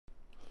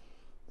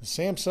The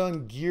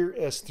Samsung Gear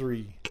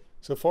S3.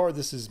 So far,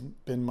 this has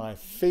been my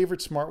favorite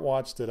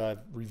smartwatch that I've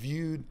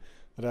reviewed,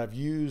 that I've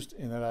used,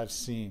 and that I've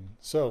seen.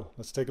 So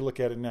let's take a look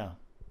at it now.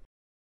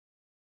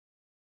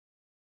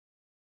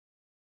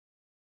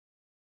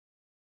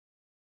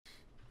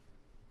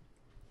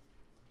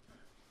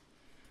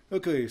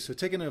 Okay, so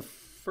taking a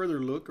further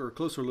look or a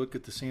closer look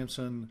at the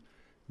Samsung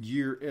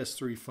Gear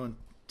S3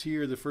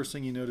 Frontier, the first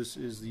thing you notice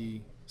is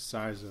the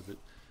size of it.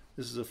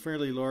 This is a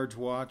fairly large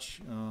watch.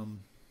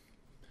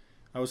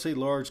 I would say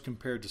large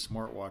compared to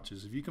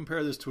smartwatches. If you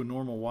compare this to a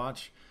normal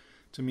watch,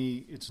 to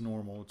me it's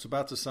normal. It's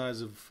about the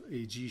size of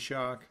a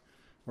G-Shock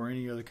or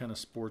any other kind of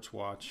sports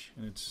watch,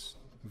 and it's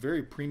a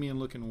very premium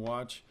looking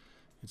watch.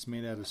 It's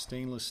made out of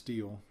stainless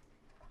steel,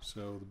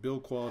 so the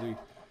build quality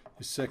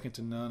is second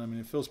to none. I mean,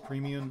 it feels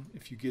premium.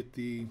 If you get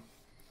the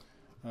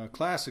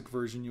classic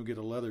version, you'll get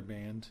a leather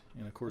band,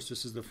 and of course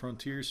this is the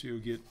Frontier, so you'll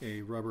get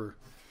a rubber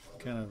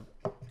kind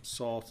of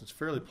soft. It's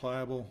fairly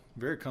pliable,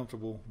 very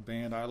comfortable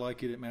band. I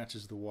like it. It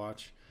matches the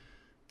watch.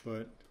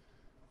 But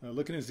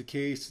looking at the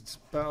case, it's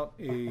about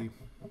a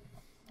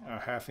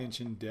 ½ inch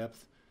in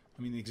depth.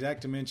 I mean, the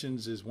exact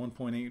dimensions is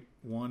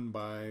 1.81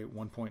 by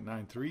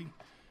 1.93,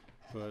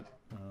 but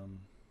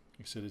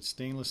like I said, it's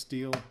stainless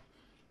steel,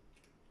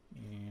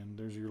 and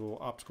there's your little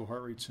optical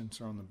heart rate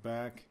sensor on the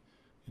back.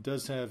 It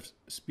does have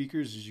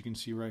speakers, as you can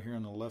see right here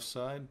on the left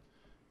side,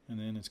 and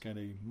then it's got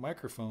a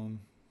microphone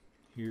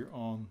here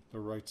on the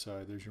right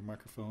side. There's your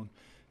microphone.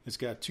 It's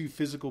got two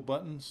physical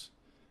buttons,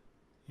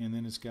 and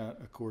then it's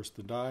got, of course,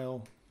 the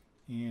dial,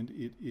 and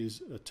it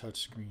is a touch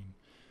screen.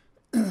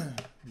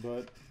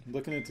 But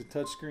looking at the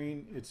touch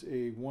screen, it's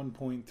a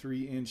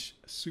 1.3 inch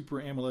Super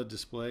AMOLED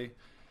display,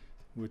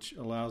 which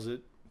allows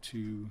it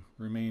to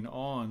remain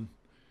on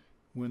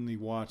when the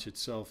watch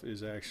itself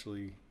is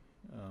actually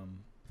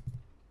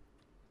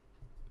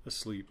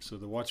asleep. So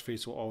the watch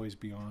face will always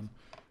be on.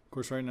 Of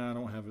course, right now I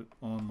don't have it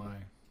on my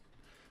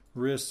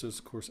wrist, so it's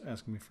of course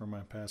asking me for my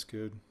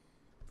passcode.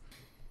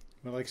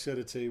 But like I said,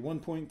 it's a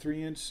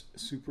 1.3 inch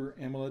Super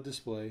AMOLED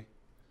display.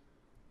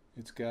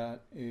 It's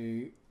got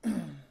a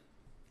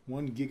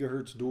 1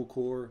 gigahertz dual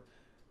core.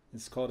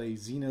 It's called a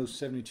Exynos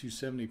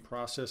 7270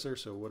 processor,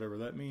 so whatever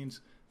that means.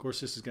 Of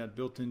course, this has got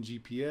built-in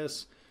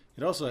GPS.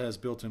 It also has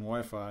built-in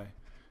Wi-Fi,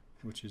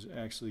 which is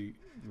actually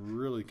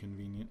really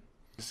convenient.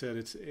 Like I said,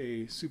 it's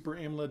a Super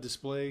AMOLED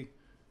display,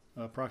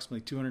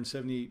 approximately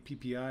 278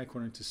 ppi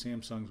according to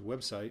Samsung's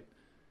website.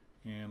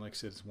 And like I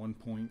said, it's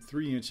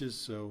 1.3 inches,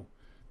 so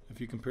if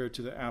you compare it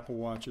to the Apple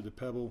Watch or the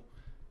Pebble,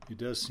 it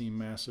does seem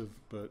massive,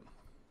 but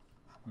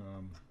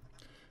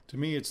to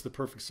me it's the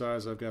perfect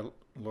size. I've got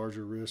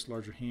larger wrists,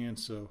 larger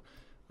hands, so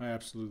I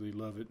absolutely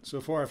love it.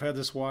 So far I've had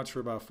this watch for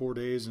about 4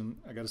 days, and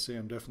I gotta say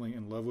I'm definitely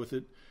in love with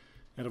it.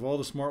 Out of all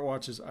the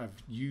smartwatches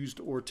I've used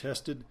or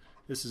tested,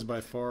 this is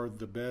by far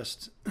the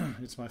best.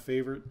 It's my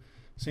favorite.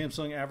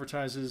 Samsung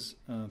advertises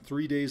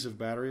 3 days of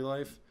battery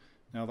life.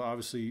 Now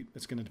obviously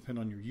it's going to depend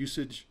on your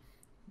usage.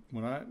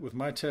 With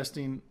my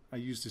testing, I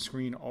use the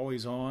screen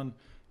always on,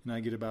 and I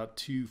get about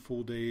 2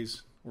 full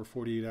days or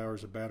 48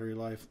 hours of battery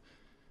life,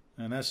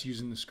 and that's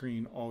using the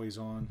screen always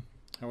on.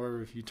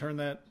 However, if you turn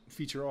that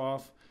feature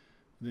off,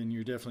 then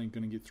you're definitely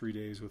going to get 3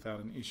 days without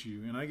an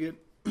issue. And I get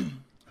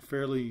a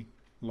fairly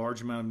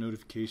large amount of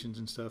notifications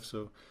and stuff,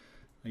 so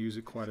I use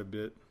it quite a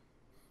bit.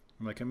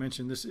 And like I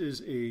mentioned, this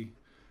is a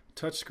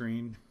touch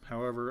screen.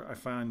 However, I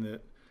find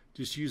that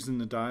just using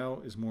the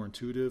dial is more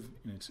intuitive,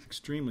 and it's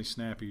extremely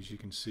snappy. As you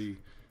can see,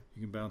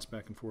 you can bounce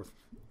back and forth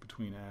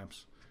between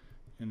apps.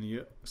 And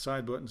the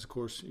side buttons, of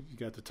course, you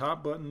got the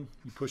top button,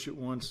 you push it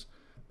once,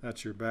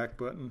 that's your back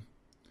button.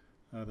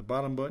 The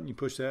bottom button, you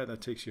push that, that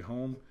takes you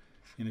home.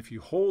 And if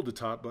you hold the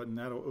top button,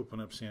 that'll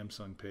open up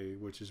Samsung Pay,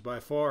 which is by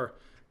far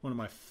one of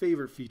my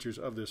favorite features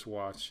of this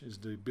watch, is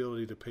the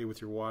ability to pay with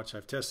your watch.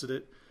 I've tested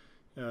it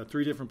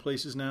 3 different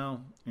places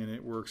now, and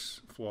it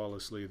works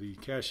flawlessly. The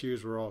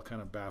cashiers were all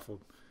kind of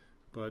baffled.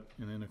 And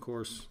then of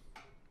course,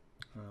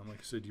 like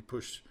I said, you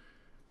push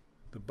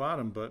the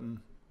bottom button,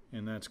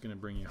 and that's going to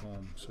bring you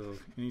home. So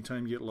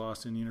anytime you get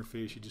lost in the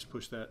interface, you just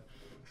push that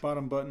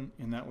bottom button,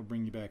 and that will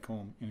bring you back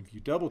home. And if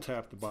you double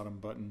tap the bottom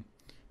button,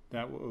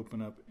 that will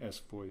open up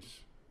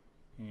S-Voice.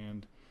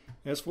 And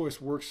S-Voice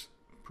works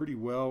pretty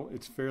well.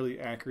 It's fairly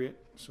accurate,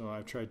 so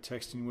I've tried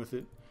texting with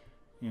it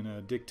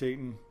and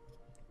dictating,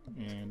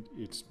 and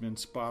it's been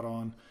spot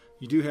on.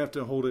 You do have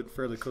to hold it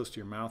fairly close to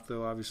your mouth,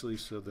 though, obviously,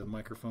 so the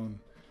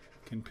microphone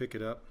can pick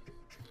it up.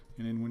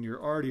 And then when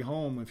you're already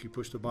home, if you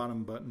push the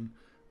bottom button,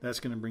 that's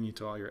going to bring you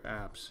to all your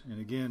apps. And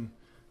again,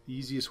 the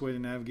easiest way to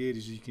navigate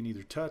is you can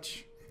either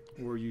touch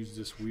or use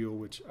this wheel,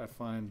 which I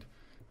find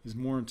is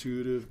more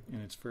intuitive,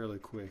 and it's fairly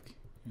quick.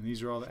 And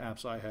these are all the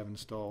apps I have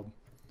installed.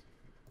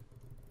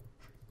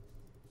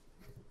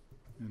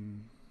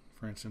 And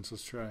for instance,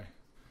 let's try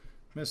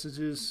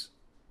messages.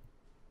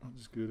 I'll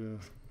just go to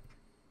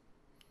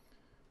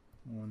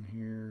one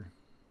here.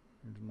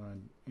 Here's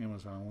my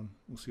Amazon one.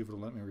 We'll see if it'll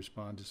let me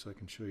respond, just so I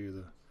can show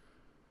you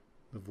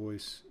the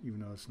voice, even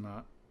though it's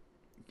not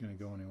going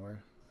to go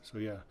anywhere. So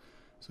yeah,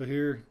 so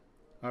here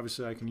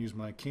Obviously, I can use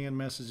my canned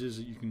messages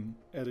that you can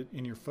edit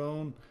in your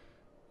phone.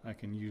 I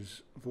can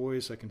use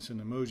voice. I can send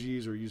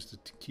emojis or use the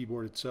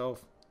keyboard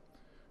itself.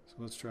 So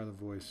let's try the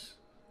voice.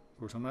 Of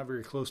course, I'm not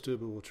very close to it,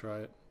 but we'll try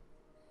it.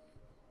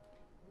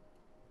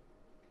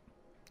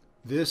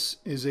 This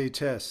is a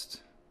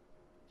test.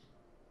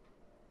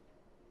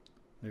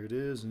 There it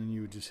is, and then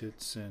you would just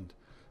hit send.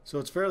 So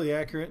it's fairly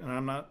accurate, and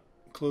I'm not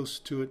close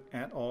to it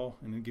at all,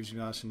 and it gives you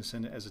the option to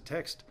send it as a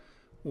text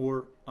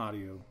or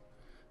audio.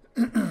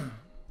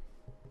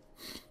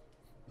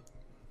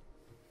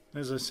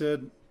 As I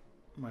said,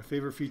 my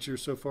favorite feature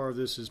so far of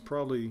this is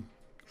probably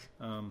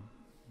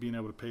being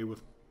able to pay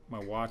with my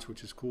watch,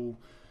 which is cool.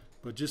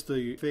 But just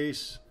the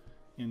face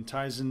in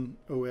Tizen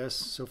OS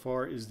so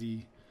far is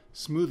the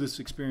smoothest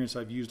experience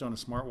I've used on a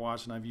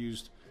smartwatch, and I've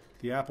used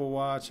the Apple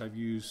Watch, I've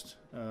used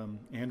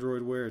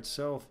Android Wear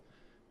itself,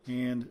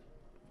 and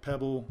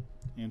Pebble,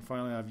 and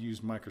finally I've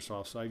used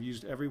Microsoft. So I've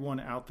used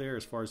everyone out there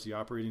as far as the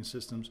operating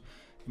systems,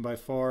 and by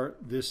far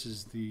this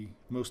is the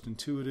most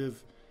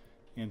intuitive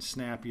and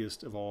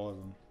snappiest of all of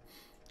them.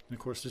 And of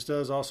course, this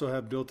does also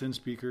have built-in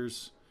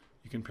speakers.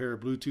 You can pair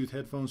Bluetooth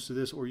headphones to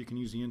this, or you can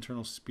use the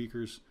internal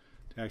speakers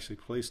to actually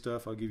play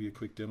stuff. I'll give you a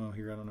quick demo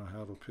here. I don't know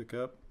how it'll pick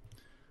up,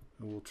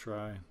 but we'll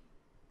try.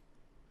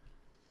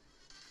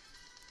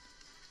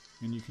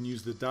 And you can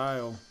use the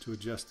dial to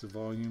adjust the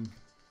volume.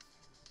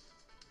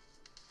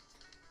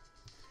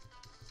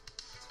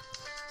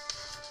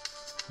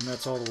 And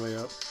that's all the way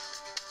up.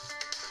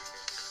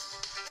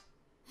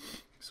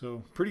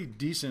 So pretty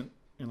decent,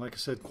 and like I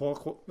said, call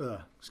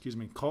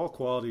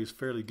quality is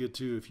fairly good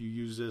too if you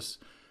use this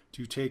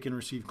to take and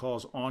receive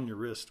calls on your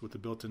wrist with the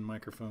built-in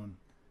microphone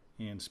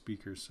and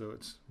speakers. So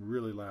it's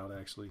really loud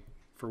actually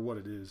for what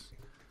it is.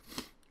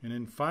 And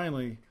then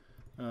finally,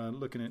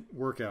 looking at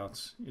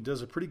workouts, it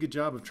does a pretty good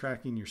job of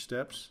tracking your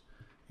steps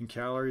and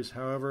calories.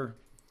 However,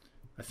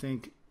 I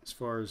think as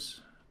far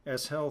as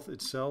S-Health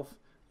itself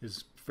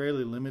is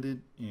fairly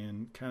limited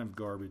and kind of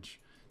garbage.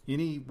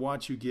 Any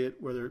watch you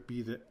get, whether it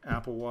be the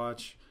Apple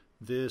Watch,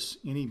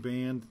 any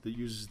band that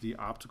uses the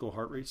optical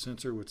heart rate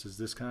sensor, which is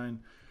this kind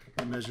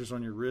that measures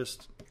on your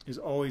wrist, is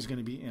always going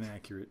to be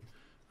inaccurate.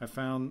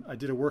 I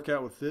did a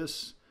workout with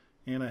this,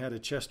 and I had a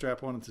chest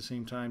strap on at the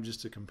same time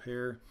just to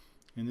compare,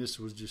 and this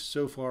was just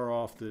so far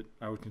off that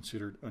I would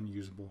consider it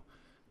unusable.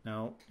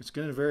 Now, it's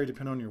going to vary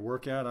depending on your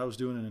workout. I was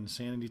doing an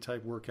insanity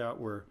type workout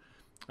where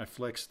I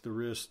flexed the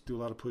wrist, do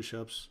a lot of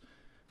push-ups,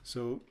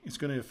 so it's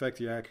going to affect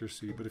the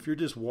accuracy. But if you're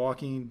just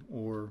walking,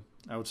 or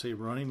I would say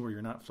running, where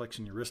you're not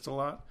flexing your wrist a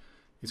lot,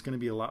 it's going to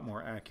be a lot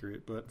more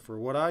accurate. But for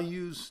what I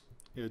use,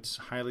 it's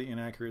highly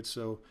inaccurate.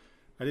 So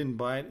I didn't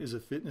buy it as a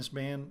fitness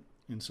band,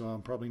 and so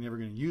I'm probably never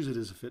going to use it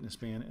as a fitness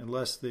band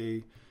unless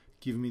they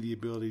give me the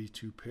ability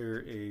to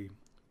pair a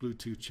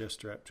Bluetooth chest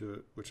strap to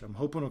it, which I'm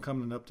hoping will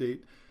come in an update.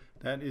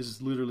 That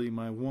is literally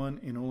my one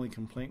and only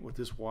complaint with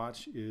this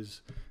watch,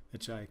 is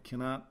that I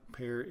cannot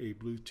pair a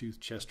Bluetooth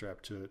chest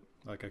strap to it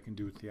like I can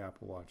do with the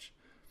Apple Watch.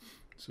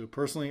 So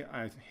personally,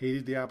 I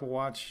hated the Apple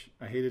Watch.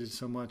 I hated it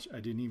so much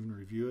I didn't even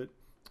review it.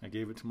 I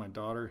gave it to my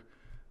daughter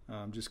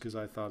just because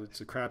I thought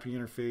it's a crappy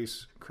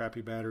interface,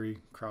 crappy battery,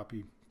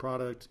 crappy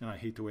product, and I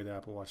hate the way the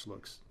Apple Watch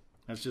looks.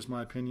 That's just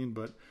my opinion,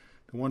 but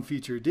the one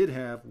feature it did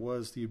have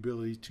was the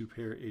ability to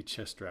pair a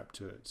chest strap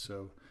to it.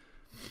 So,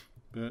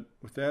 but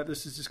with that,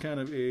 this is just kind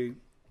of a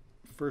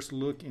first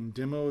look and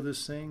demo of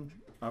this thing.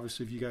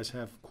 Obviously, if you guys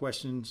have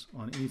questions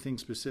on anything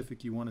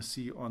specific you want to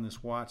see on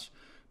this watch,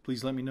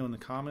 please let me know in the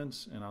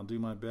comments, and I'll do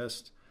my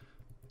best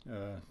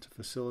to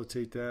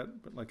facilitate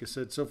that. But like I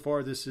said, so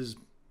far this is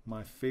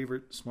my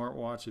favorite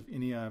smartwatch of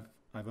any I've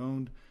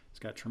owned. It's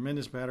got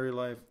tremendous battery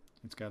life.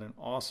 It's got an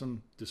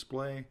awesome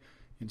display,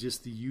 and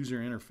just the user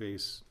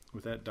interface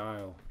with that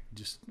dial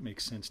just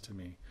makes sense to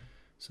me.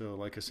 So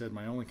like I said,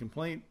 my only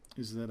complaint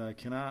is that I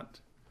cannot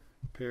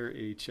pair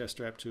a chest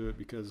strap to it,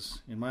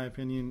 because in my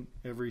opinion,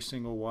 every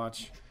single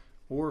watch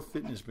or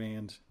fitness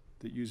band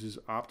that uses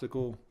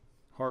optical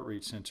heart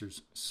rate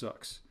sensors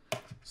sucks.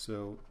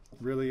 So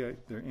really,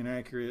 they're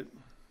inaccurate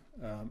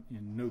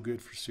and no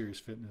good for serious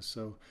fitness.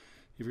 So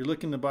if you're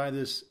looking to buy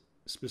this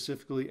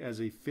specifically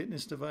as a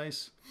fitness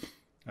device,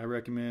 I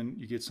recommend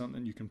you get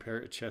something you can pair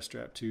a chest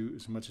strap to,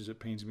 as much as it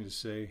pains me to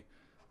say.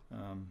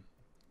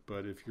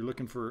 But if you're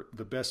looking for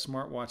the best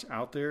smartwatch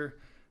out there,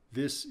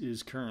 this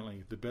is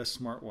currently the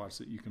best smartwatch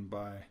that you can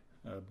buy,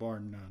 bar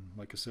none.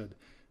 Like I said,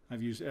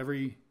 I've used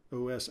every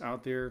OS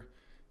out there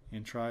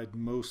and tried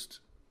most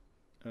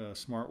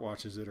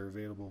smartwatches that are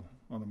available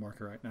on the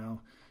market right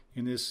now,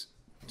 and this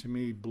to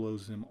me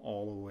blows them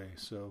all away.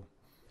 So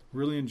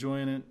really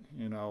enjoying it,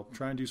 and I'll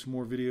try and do some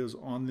more videos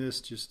on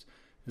this just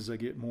as I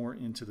get more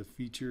into the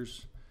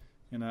features.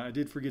 And I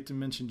did forget to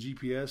mention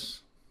GPS.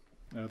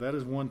 That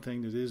is one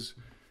thing that is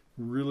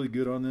really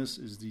good on this,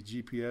 is the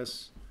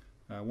GPS.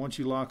 Once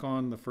you lock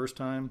on the first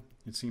time,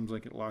 it seems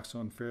like it locks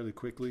on fairly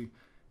quickly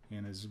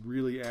and is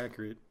really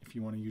accurate if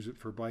you want to use it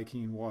for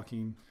biking,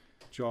 walking,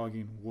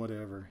 jogging,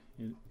 whatever.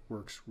 It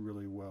works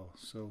really well.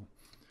 So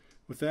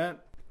with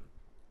that,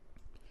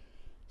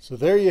 So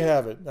there you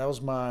have it. That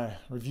was my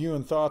review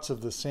and thoughts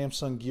of the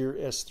Samsung Gear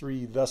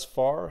S3 thus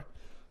far.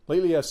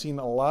 Lately I've seen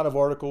a lot of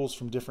articles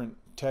from different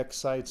tech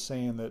sites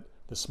saying that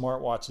the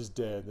smartwatch is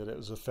dead, that it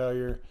was a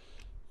failure.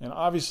 And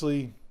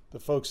obviously the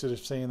folks that are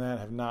saying that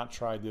have not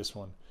tried this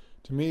one.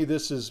 To me,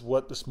 this is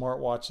what the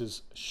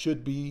smartwatches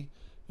should be,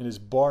 and is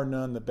bar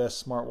none the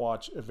best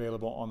smartwatch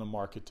available on the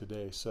market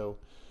today. So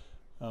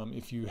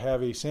if you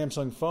have a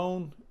Samsung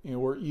phone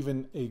or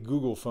even a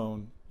Google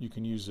phone, you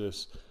can use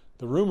this.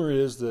 The rumor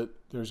is that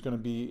there's going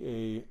to be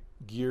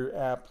a Gear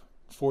app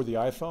for the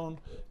iPhone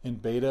in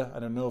beta.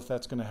 I don't know if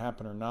that's going to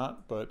happen or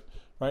not, but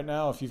right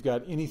now, if you've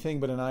got anything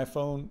but an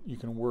iPhone, you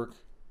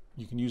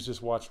can use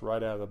this watch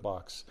right out of the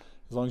box,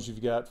 as long as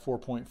you've got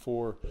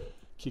 4.4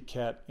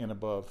 KitKat and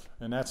above.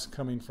 And that's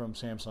coming from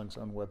Samsung's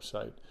own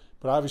website.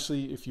 But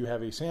obviously, if you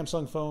have a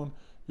Samsung phone,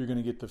 you're going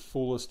to get the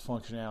fullest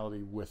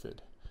functionality with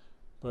it.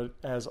 But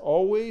as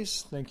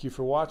always, thank you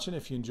for watching.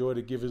 If you enjoyed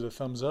it, give it a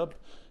thumbs up.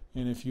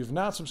 And if you've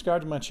not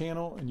subscribed to my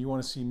channel and you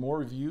want to see more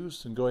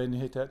reviews, then go ahead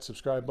and hit that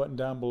subscribe button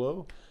down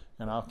below,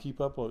 and I'll keep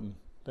uploading.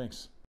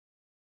 Thanks.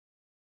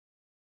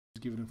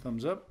 Give it a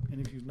thumbs up, and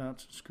if you've not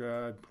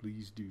subscribed,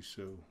 please do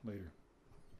so later.